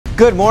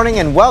Good morning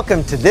and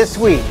welcome to This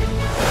Week.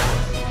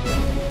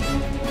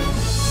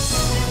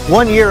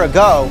 1 year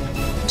ago,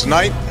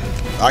 tonight,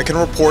 I can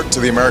report to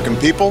the American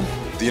people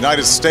the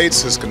United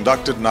States has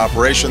conducted an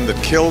operation that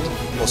killed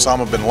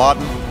Osama bin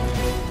Laden,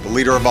 the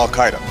leader of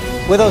Al-Qaeda.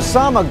 With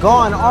Osama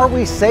gone, are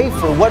we safe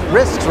or what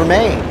risks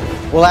remain?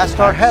 We'll ask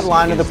our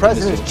headline of the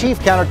President's chief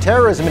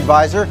counterterrorism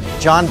advisor,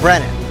 John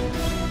Brennan.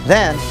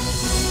 Then,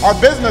 our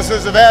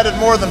businesses have added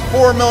more than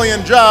 4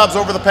 million jobs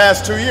over the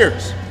past 2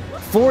 years.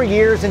 4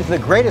 years into the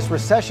greatest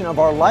recession of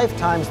our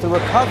lifetimes, the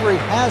recovery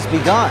has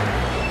begun.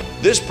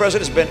 This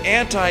president has been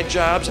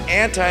anti-jobs,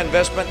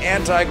 anti-investment,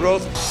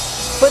 anti-growth.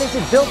 But is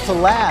it built to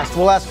last?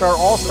 We'll ask our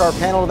all-star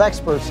panel of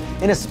experts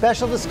in a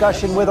special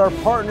discussion with our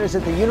partners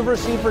at the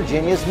University of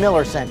Virginia's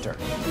Miller Center.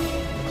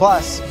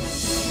 Plus,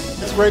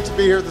 it's great to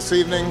be here this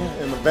evening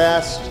in the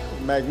vast,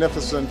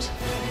 magnificent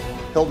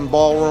Hilton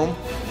Ballroom,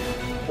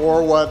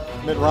 or what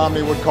Mitt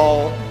Romney would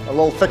call a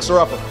little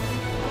fixer-upper.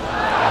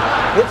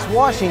 It's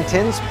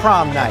Washington's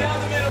prom night.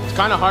 It's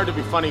kind of hard to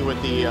be funny with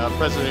the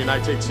President of the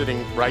United States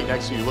sitting right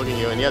next to you, looking at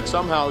you, and yet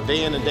somehow,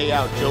 day in and day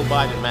out, Joe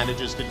Biden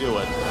manages to do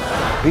it.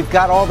 We've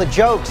got all the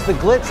jokes, the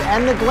glitz,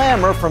 and the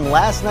glamour from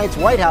last night's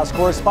White House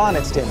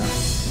Correspondents' Dinner.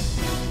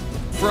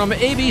 From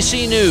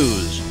ABC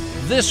News,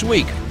 This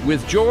Week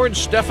with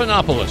George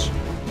Stephanopoulos.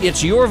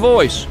 It's your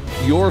voice,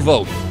 your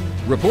vote.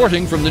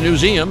 Reporting from the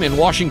Newseum in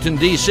Washington,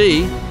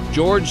 D.C.,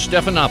 George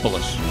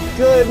Stephanopoulos.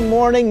 Good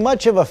morning.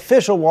 Much of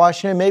official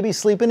Washington may be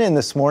sleeping in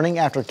this morning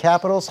after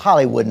Capitol's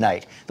Hollywood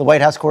night, the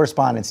White House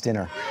Correspondents'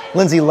 Dinner.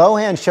 Lindsay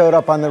Lohan showed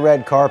up on the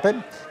red carpet,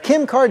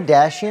 Kim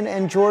Kardashian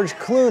and George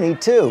Clooney,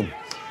 too.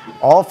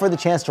 All for the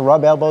chance to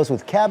rub elbows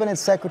with cabinet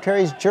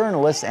secretaries,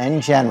 journalists,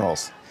 and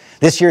generals.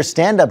 This year's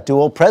stand-up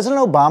duel, President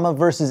Obama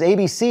versus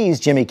ABC's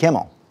Jimmy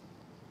Kimmel.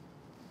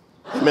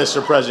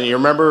 Mr. President, you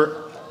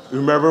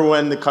remember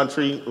when the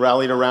country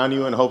rallied around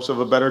you in hopes of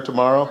a better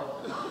tomorrow?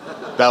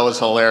 That was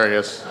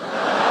hilarious.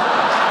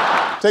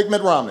 Take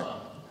Mitt Romney.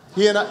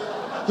 He and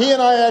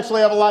I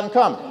actually have a lot in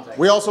common.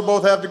 We also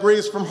both have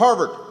degrees from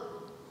Harvard.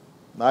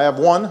 I have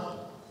one.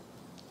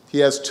 He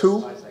has two.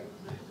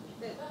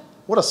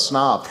 What a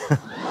snob.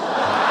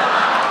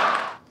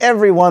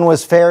 Everyone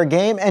was fair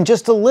game and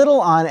just a little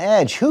on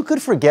edge. Who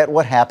could forget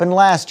what happened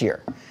last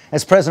year?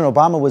 As President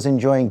Obama was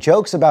enjoying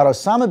jokes about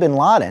Osama bin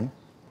Laden.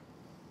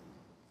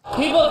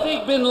 People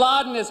think bin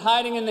Laden is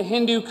hiding in the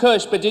Hindu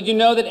Kush, but did you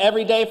know that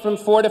every day from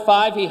 4 to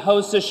 5 he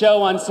hosts a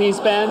show on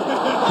C-SPAN?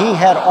 He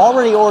had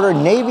already ordered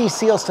Navy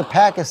SEALs to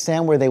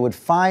Pakistan where they would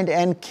find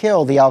and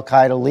kill the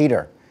Al-Qaeda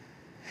leader.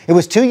 It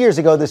was 2 years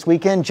ago this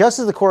weekend, just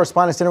as the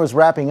Correspondents' Dinner was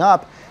wrapping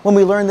up, when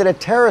we learned that a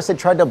terrorist had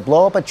tried to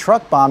blow up a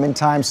truck bomb in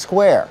Times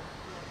Square.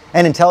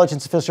 And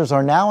intelligence officials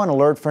are now on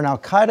alert for an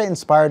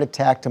Al-Qaeda-inspired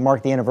attack to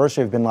mark the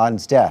anniversary of bin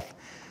Laden's death.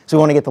 So we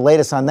want to get the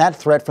latest on that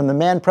threat from the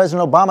man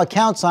President Obama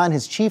counts on,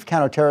 his chief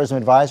counterterrorism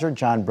advisor,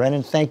 John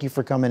Brennan. Thank you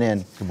for coming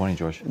in. Good morning,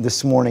 George.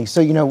 This morning.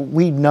 So,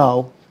 we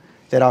know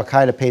that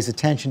Al-Qaeda pays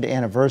attention to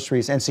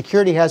anniversaries, and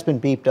security has been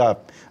beefed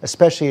up,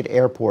 especially at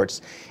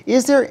airports.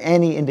 Is there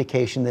any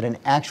indication that an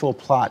actual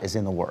plot is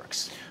in the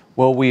works?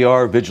 Well, we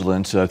are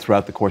vigilant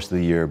throughout the course of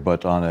the year,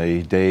 but on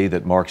a day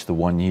that marks the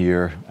 1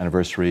 year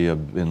anniversary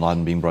of bin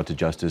Laden being brought to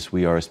justice,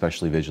 we are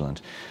especially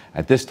vigilant.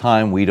 At this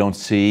time, we don't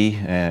see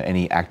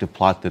any active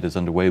plot that is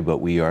underway, but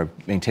we are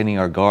maintaining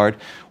our guard.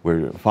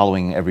 We're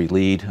following every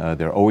lead.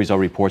 There always are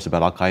reports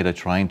about Al-Qaeda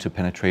trying to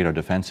penetrate our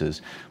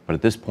defenses, but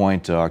at this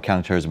point, our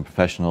counterterrorism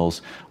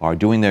professionals are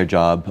doing their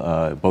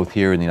job, both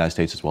here in the United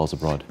States as well as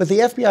abroad. But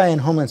the FBI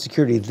and Homeland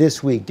Security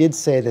this week did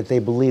say that they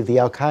believe the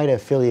Al-Qaeda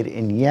affiliate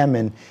in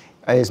Yemen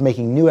is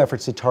making new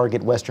efforts to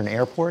target Western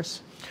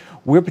airports.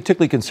 We're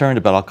particularly concerned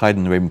about Al-Qaeda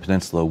in the Arabian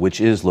Peninsula, which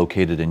is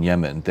located in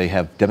Yemen. They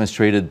have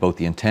demonstrated both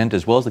the intent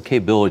as well as the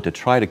capability to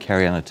try to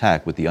carry out an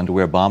attack with the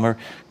underwear bomber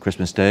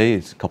Christmas Day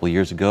a couple of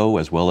years ago,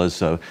 as well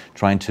as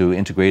trying to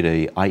integrate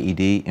a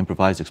IED,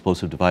 improvised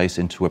explosive device,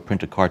 into a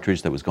printed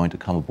cartridge that was going to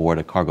come aboard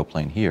a cargo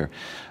plane here.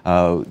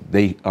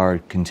 They are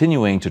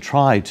continuing to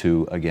try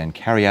to, again,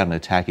 carry out an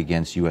attack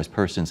against U.S.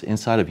 persons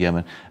inside of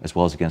Yemen, as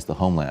well as against the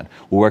homeland.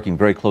 We're working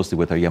very closely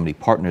with our Yemeni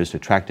partners to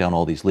track down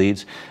all these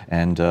leads,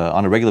 and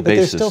on a regular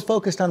basis. They're still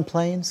focused on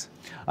planes?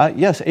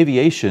 Yes,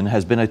 aviation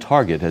has been a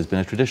target, has been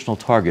a traditional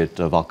target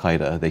of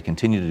Al-Qaeda. They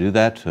continue to do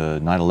that.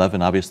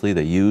 9/11, obviously,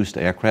 they used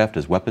aircraft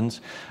as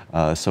weapons.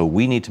 So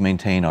we need to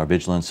maintain our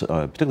vigilance,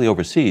 particularly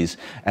overseas,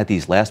 at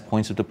these last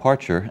points of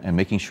departure and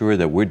making sure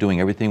that we're doing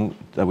everything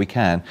that we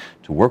can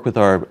to work with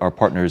our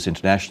partners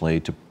internationally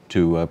to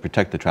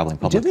protect the traveling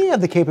public. Do they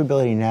have the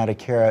capability now to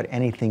carry out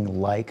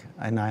anything like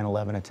a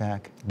 9/11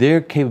 attack?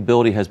 Their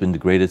capability has been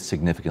degraded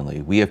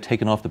significantly. We have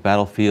taken off the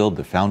battlefield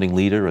the founding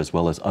leader as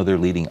well as other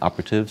leading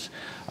operatives.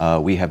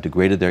 We have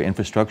degraded their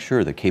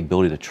infrastructure, the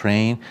capability to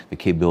train, the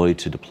capability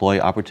to deploy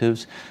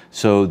operatives.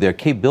 So their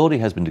capability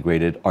has been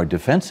degraded. Our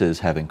defenses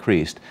have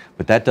increased,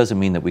 but that doesn't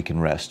mean that we can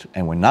rest.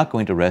 And we're not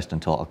going to rest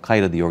until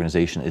Al-Qaeda, the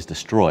organization, is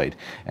destroyed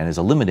and is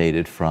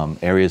eliminated from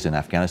areas in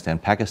Afghanistan,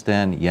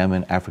 Pakistan,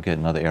 Yemen, Africa,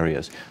 and other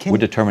areas. We're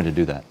determined to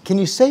do that. Can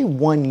you say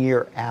 1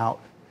 year out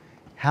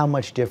how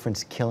much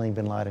difference killing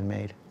bin Laden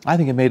made? I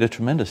think it made a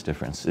tremendous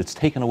difference. It's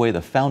taken away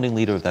the founding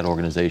leader of that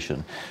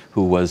organization,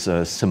 who was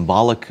a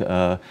symbolic,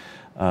 a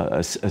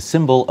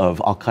symbol of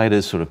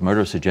Al-Qaeda's sort of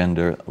murderous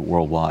agenda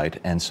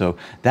worldwide. And so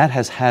that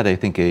has had, I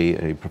think,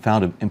 a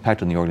profound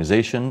impact on the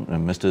organization.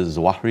 Mr.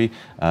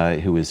 Zawahiri,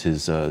 who is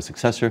his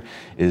successor,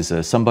 is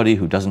somebody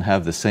who doesn't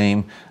have the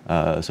same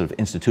sort of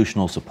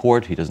institutional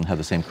support. He doesn't have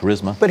the same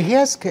charisma. But he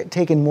has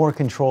taken more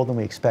control than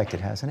we expected,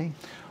 hasn't he?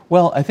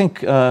 Well, I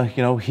think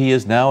he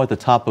is now at the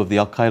top of the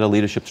Al-Qaeda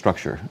leadership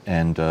structure,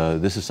 and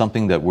this is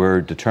something that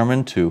we're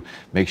determined to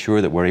make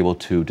sure that we're able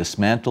to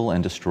dismantle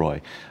and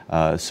destroy.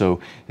 So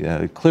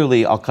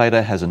clearly,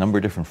 Al-Qaeda has a number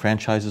of different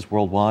franchises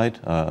worldwide.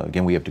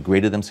 Again, we have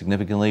degraded them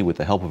significantly with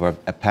the help of our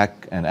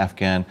Pak and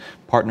Afghan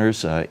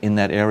partners in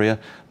that area,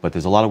 but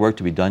there's a lot of work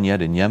to be done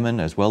yet in Yemen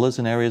as well as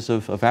in areas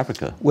of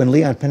Africa. When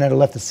Leon Panetta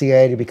left the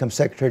CIA to become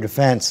Secretary of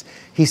Defense,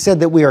 he said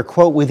that we are,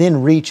 quote,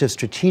 within reach of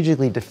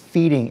strategically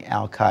defeating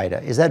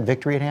Al-Qaeda. Is that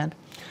victory at hand?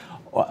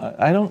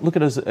 I don't look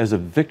at it as a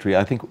victory.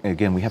 I think,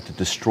 again, we have to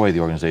destroy the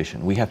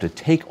organization. We have to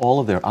take all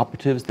of their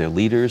operatives, their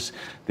leaders,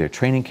 their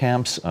training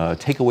camps,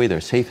 take away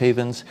their safe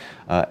havens,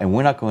 and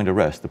we're not going to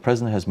rest. The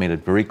President has made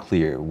it very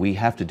clear. We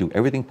have to do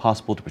everything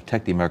possible to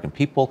protect the American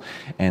people,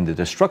 and the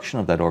destruction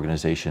of that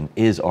organization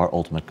is our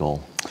ultimate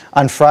goal.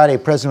 On Friday,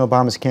 President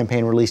Obama's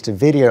campaign released a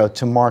video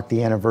to mark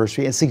the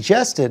anniversary and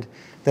suggested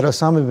that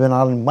Osama bin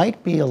Laden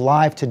might be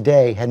alive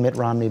today had Mitt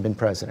Romney been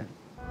president.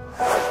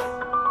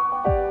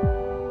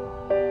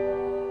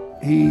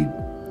 He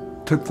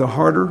took the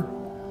harder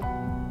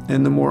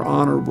and the more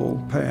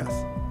honorable path,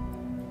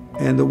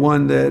 and the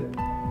one that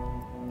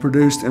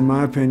produced, in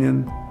my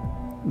opinion,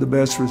 the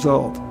best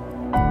result.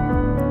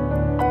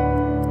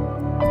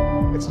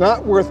 It's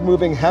not worth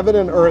moving heaven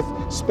and earth,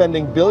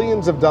 spending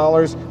billions of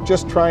dollars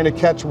just trying to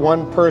catch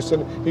one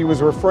person. He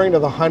was referring to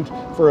the hunt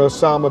for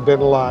Osama bin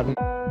Laden.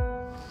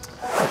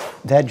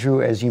 That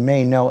drew, as you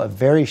may know, a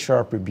very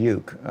sharp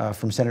rebuke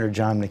from Senator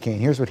John McCain.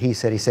 Here's what he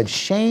said. He said,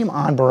 "Shame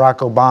on Barack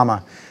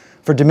Obama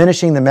for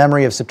diminishing the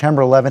memory of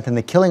September 11th and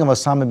the killing of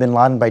Osama bin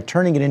Laden by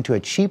turning it into a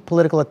cheap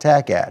political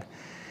attack ad.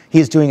 He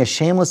is doing a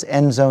shameless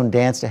end zone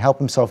dance to help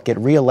himself get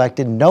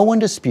reelected. No one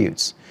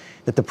disputes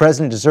that the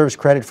president deserves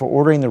credit for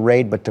ordering the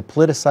raid, but to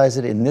politicize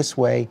it in this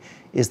way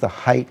is the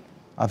height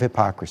of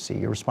hypocrisy."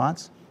 Your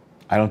response?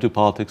 I don't do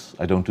politics.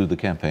 I don't do the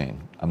campaign.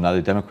 I'm not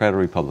a Democrat or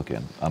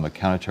Republican. I'm a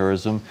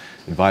counterterrorism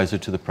advisor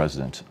to the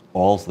president.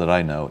 All that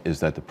I know is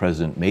that the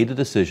president made a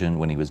decision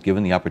when he was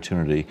given the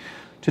opportunity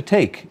to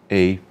take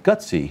a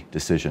gutsy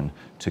decision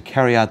to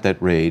carry out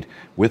that raid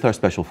with our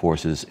special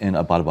forces in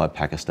Abbottabad,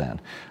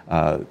 Pakistan.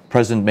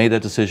 President made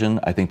that decision.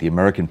 I think the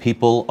American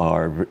people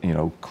are,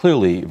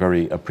 clearly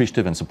very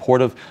appreciative and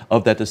supportive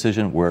of that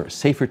decision. We're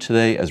safer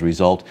today as a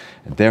result.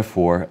 And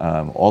therefore,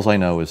 all I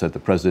know is that the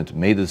president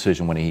made the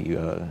decision when he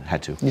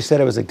had to. You said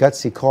it was a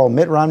gutsy call.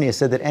 Mitt Romney has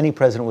said that any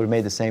president would have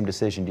made the same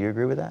decision. Do you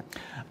agree with that?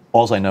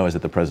 All I know is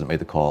that the president made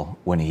the call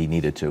when he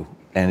needed to.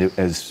 And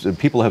as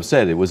people have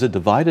said, it was a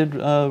divided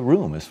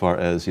room as far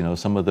as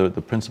some of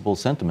the principal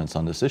sentiments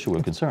on this issue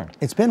were concerned.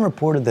 It's been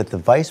reported that the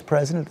Vice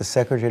President, the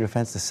Secretary of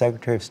Defense, the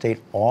Secretary of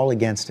State, all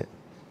against it,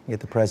 yet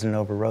the President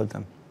overrode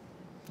them.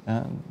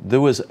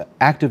 There was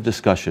active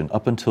discussion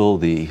up until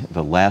the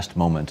last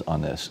moment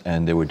on this,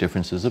 and there were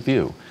differences of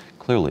view,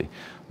 clearly.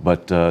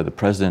 But the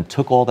President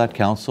took all that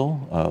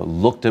counsel,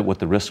 looked at what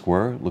the risks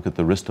were, looked at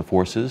the risk to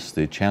forces,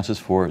 the chances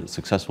for a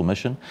successful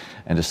mission,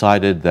 and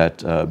decided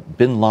that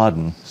bin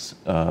Laden's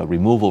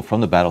removal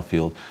from the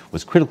battlefield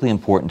was critically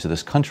important to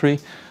this country,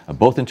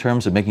 both in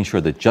terms of making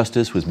sure that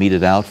justice was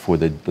meted out for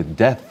the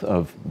death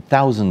of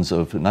thousands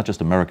of not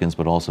just Americans,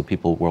 but also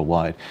people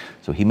worldwide.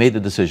 So he made the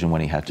decision when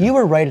he had to. You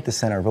were right at the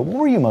center, but what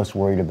were you most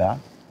worried about?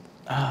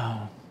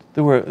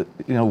 There were,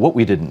 what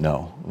we didn't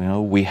know.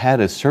 We had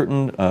a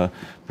certain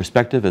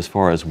perspective as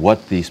far as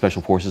what the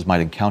special forces might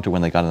encounter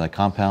when they got in that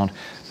compound,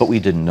 but we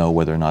didn't know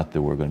whether or not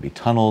there were going to be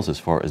tunnels as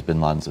far as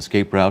bin Laden's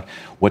escape route,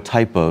 what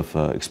type of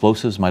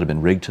explosives might have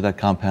been rigged to that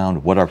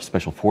compound, what our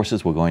special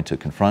forces were going to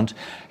confront,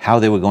 how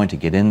they were going to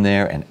get in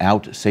there and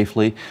out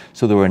safely.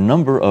 So there were a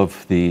number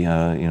of the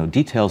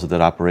details of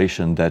that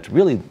operation that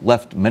really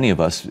left many of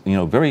us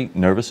very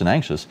nervous and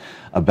anxious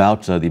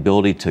about the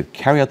ability to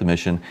carry out the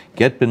mission,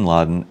 get bin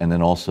Laden, and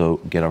then also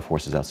get our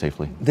forces out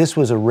safely. This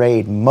was a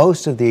raid.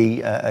 Most of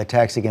the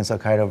attacks against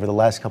Al-Qaeda over the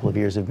last couple of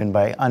years have been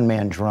by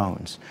unmanned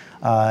drones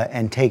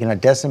and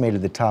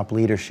decimated the top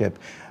leadership.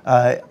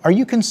 Are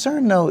you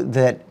concerned, though,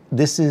 that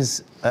this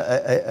is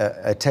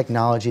a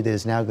technology that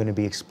is now going to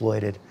be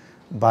exploited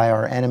by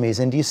our enemies?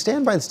 And do you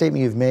stand by the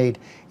statement you've made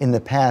in the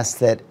past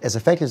that as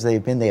effective as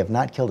they've been, they have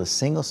not killed a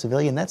single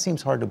civilian? That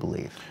seems hard to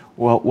believe.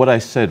 Well, what I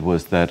said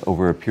was that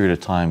over a period of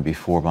time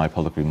before my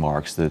public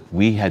remarks, that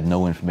we had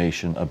no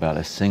information about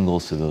a single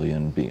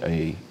civilian,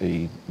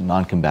 a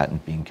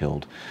non-combatant being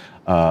killed.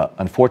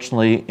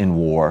 Unfortunately, in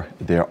war,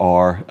 there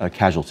are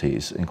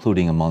casualties,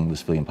 including among the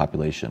civilian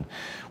population.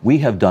 We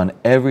have done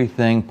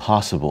everything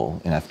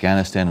possible in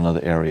Afghanistan and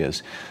other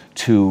areas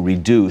to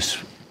reduce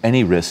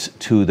any risk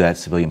to that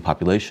civilian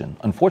population.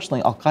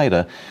 Unfortunately,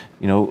 Al-Qaeda,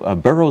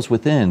 burrows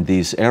within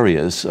these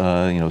areas,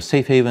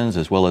 safe havens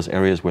as well as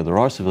areas where there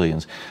are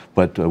civilians.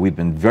 But we've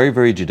been very,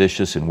 very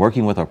judicious in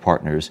working with our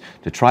partners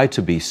to try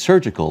to be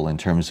surgical in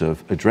terms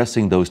of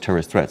addressing those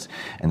terrorist threats.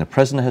 And the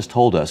President has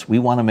told us we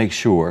want to make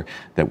sure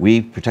that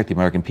we protect the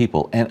American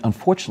people. And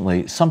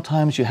unfortunately,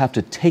 sometimes you have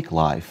to take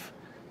life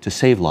to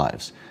save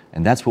lives.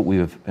 And that's what we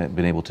have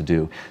been able to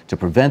do to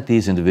prevent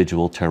these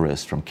individual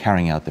terrorists from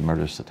carrying out the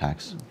murderous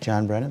attacks.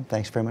 John Brennan,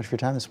 thanks very much for your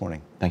time this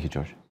morning. Thank you, George.